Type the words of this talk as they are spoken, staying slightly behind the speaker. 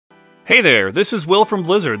Hey there, this is Will from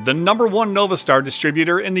Blizzard, the #1 NovaStar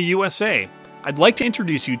distributor in the USA. I'd like to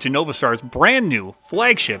introduce you to NovaStar's brand new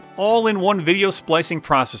flagship all-in-one video splicing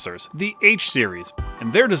processors, the H-Series,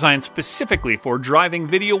 and they're designed specifically for driving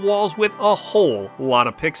video walls with a whole lot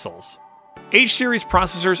of pixels. H-Series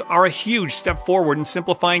processors are a huge step forward in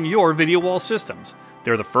simplifying your video wall systems.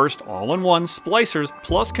 They're the first all-in-one splicers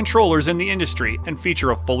plus controllers in the industry and feature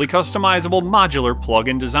a fully customizable modular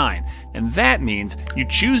plug-in design. And that means you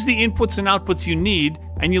choose the inputs and outputs you need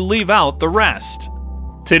and you leave out the rest.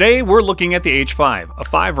 Today we're looking at the H5, a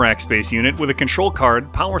 5-rack space unit with a control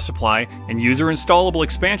card, power supply, and user-installable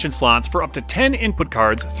expansion slots for up to 10 input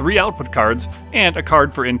cards, 3 output cards, and a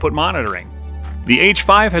card for input monitoring. The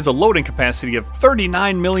H5 has a loading capacity of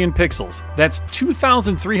 39 million pixels. That's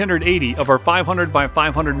 2,380 of our 500 by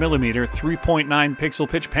 500 millimeter 3.9 pixel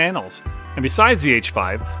pitch panels. And besides the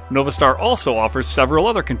H5, NovaStar also offers several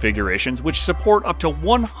other configurations which support up to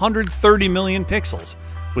 130 million pixels.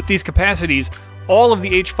 With these capacities, all of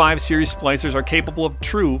the H5 series splicers are capable of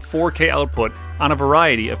true 4K output on a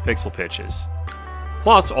variety of pixel pitches.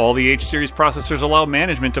 Plus, all the H-Series processors allow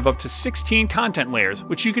management of up to 16 content layers,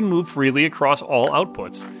 which you can move freely across all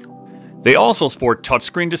outputs. They also sport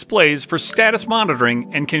touchscreen displays for status monitoring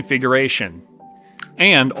and configuration.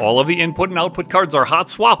 And all of the input and output cards are hot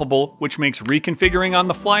swappable, which makes reconfiguring on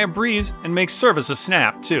the fly a breeze and makes service a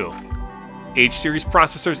snap, too. H-Series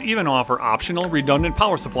processors even offer optional redundant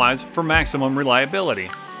power supplies for maximum reliability.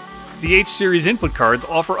 The H-Series input cards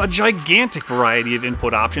offer a gigantic variety of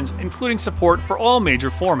input options, including support for all major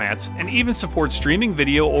formats, and even support streaming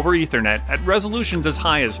video over Ethernet at resolutions as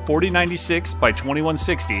high as 4096 by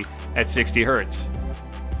 2160 at 60 Hz.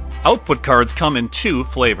 Output cards come in 2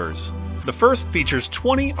 flavors. The first features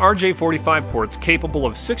 20 RJ45 ports capable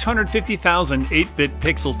of 650,000 8-bit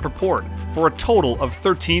pixels per port, for a total of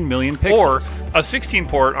 13 million pixels. Or a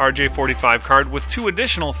 16-port RJ45 card with 2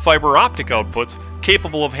 additional fiber optic outputs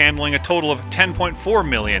capable of handling a total of 10.4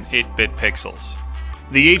 million 8-bit pixels.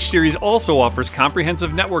 The H-Series also offers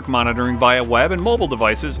comprehensive network monitoring via web and mobile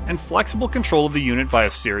devices and flexible control of the unit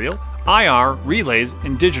via serial, IR, relays,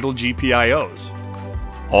 and digital GPIOs.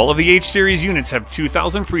 All of the H-Series units have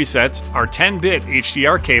 2,000 presets, are 10-bit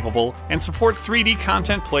HDR capable, and support 3D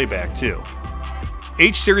content playback too.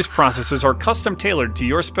 H-Series processors are custom tailored to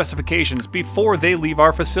your specifications before they leave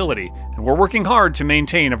our facility, and we're working hard to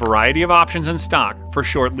maintain a variety of options in stock for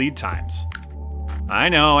short lead times. I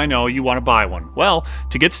know, you want to buy one. Well,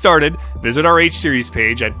 to get started, visit our H-Series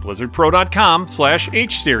page at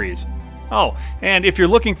blizzardpro.com/H-Series. Oh, and if you're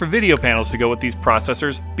looking for video panels to go with these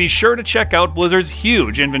processors, be sure to check out Blizzard's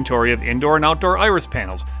huge inventory of indoor and outdoor Iris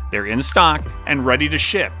panels. They're in stock and ready to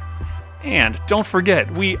ship. And don't forget,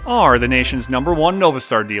 we are the nation's #1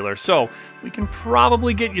 NovaStar dealer, so we can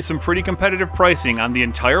probably get you some pretty competitive pricing on the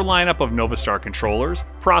entire lineup of NovaStar controllers,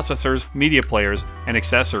 processors, media players, and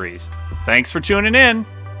accessories. Thanks for tuning in!